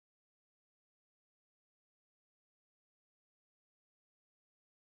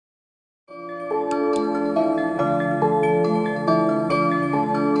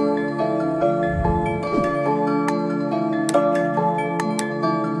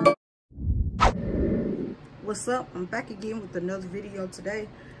what's up? I'm back again with another video today.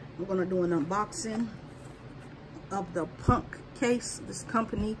 I'm gonna do an unboxing of the Punkcase. This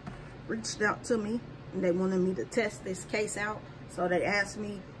company reached out to me and they wanted me to test this case out. So they asked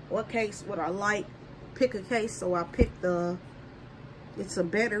me what case would I like, pick a case. So I picked it's a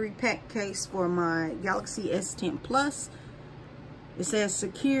battery pack case for my Galaxy S10 Plus. It says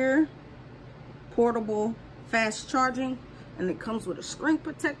secure, portable, fast charging, and it comes with a screen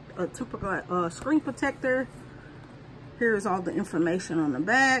screen protector. Here's all the information on the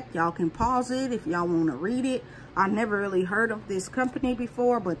back. Y'all can pause it if y'all want to read it. I never really heard of this company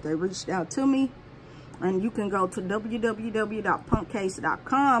before, but they reached out to me. And you can go to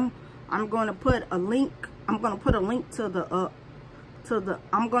www.punkcase.com. I'm going to put a link. I'm going to put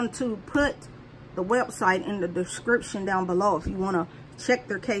the website in the description down below if you want to check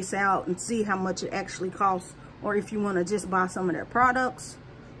their case out and see how much it actually costs, or if you want to just buy some of their products.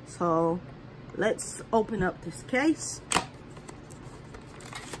 So let's open up this case.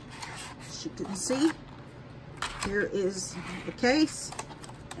 As you can see, here is the case,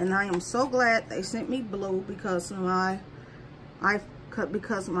 and I am so glad they sent me blue because my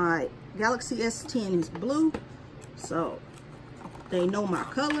Galaxy S10 is blue, so they know my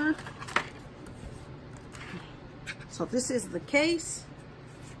color. So this is the case.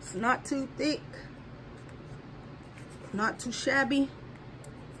 It's not too thick, not too shabby. You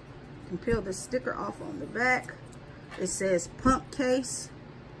can peel the sticker off on the back. It says Punkcase.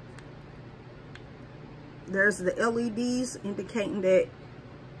 There's the LEDs indicating that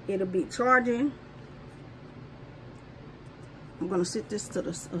it'll be charging. I'm gonna sit this to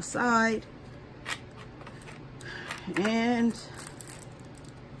the side, and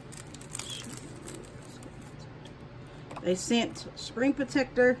they sent screen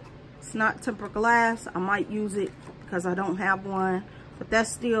protector. It's not tempered glass. I might use it because I don't have one, but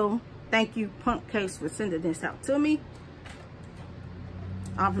that's still, thank you Punkcase for sending this out to me.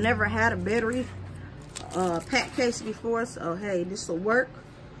 I've never had a battery pack case before, so hey, this will work.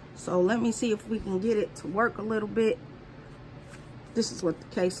 So let me see if we can get it to work a little bit. This is what the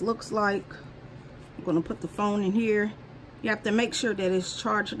case looks like. I'm gonna put the phone in here. You have to make sure that it's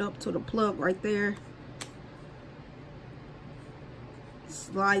charged up to the plug right there.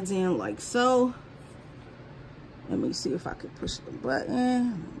 Slides in like so. Let me see if I can push the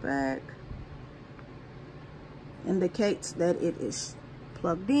button back. Indicates that it is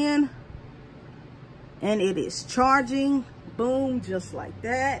plugged in and it is charging. Boom, just like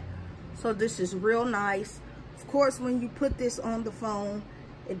that. So this is real nice. Of course, when you put this on the phone,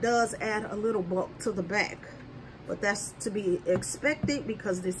 it does add a little bulk to the back, but that's to be expected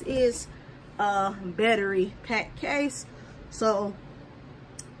because this is a battery pack case. So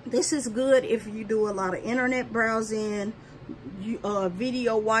this is good if you do a lot of internet browsing,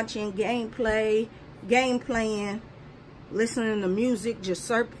 video watching, game playing, listening to music, just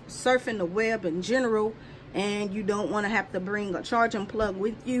surfing the web in general, and you don't want to have to bring a charging plug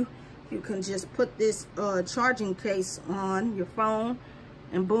with you. You can just put this charging case on your phone,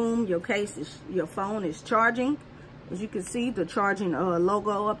 and boom, your phone is charging. As you can see, the charging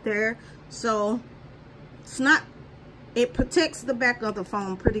logo up there. So it protects the back of the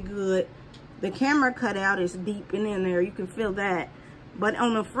phone pretty good. The camera cutout is deep in there. You can feel that. But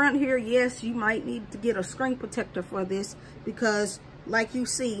on the front here, yes, you might need to get a screen protector for this because, like you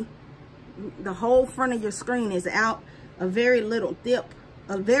see, the whole front of your screen is out. A very little lip.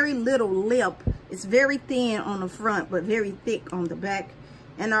 It's very thin on the front, but very thick on the back.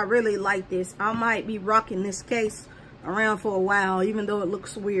 And I really like this. I might be rocking this case around for a while, even though it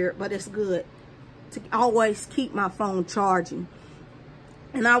looks weird, but it's good to always keep my phone charging.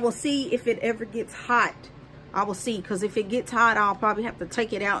 And I will see if it ever gets hot. I will see, because if it gets hot, I'll probably have to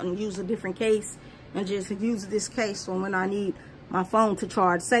take it out and use a different case and just use this case for when I need my phone to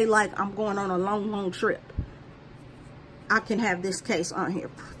charge. Say like I'm going on a long trip, I can have this case on here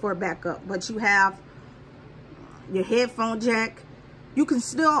for backup. But you have your headphone jack. You can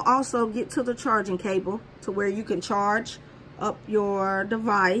still also get to the charging cable to where you can charge up your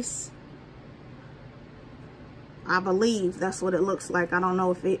device. I believe that's what it looks like. I don't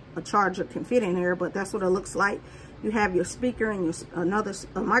know if a charger can fit in here, but that's what it looks like. You have your speaker and a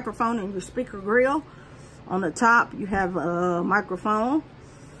microphone and your speaker grill. On the top, you have a microphone.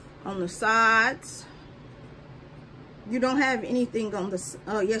 On the sides, you don't have anything on the,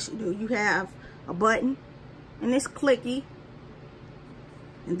 oh yes you do. You have a button and it's clicky.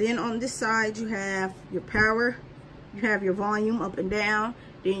 And then on this side, you have your power. You have your volume up and down.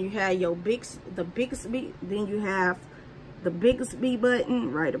 Then you have your the Bixby. Then you have the Bixby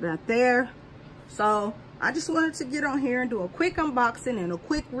button right about there. So I just wanted to get on here and do a quick unboxing and a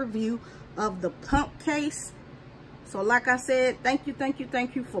quick review of the Punkcase So like I said, thank you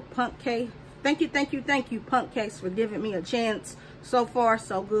for Punkcase. Thank you, Punkcase, for giving me a chance. So far,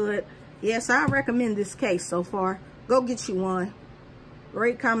 so good. Yes, I recommend this case so far. Go get you one.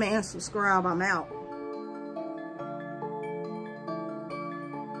 Rate, comment, and subscribe. I'm out.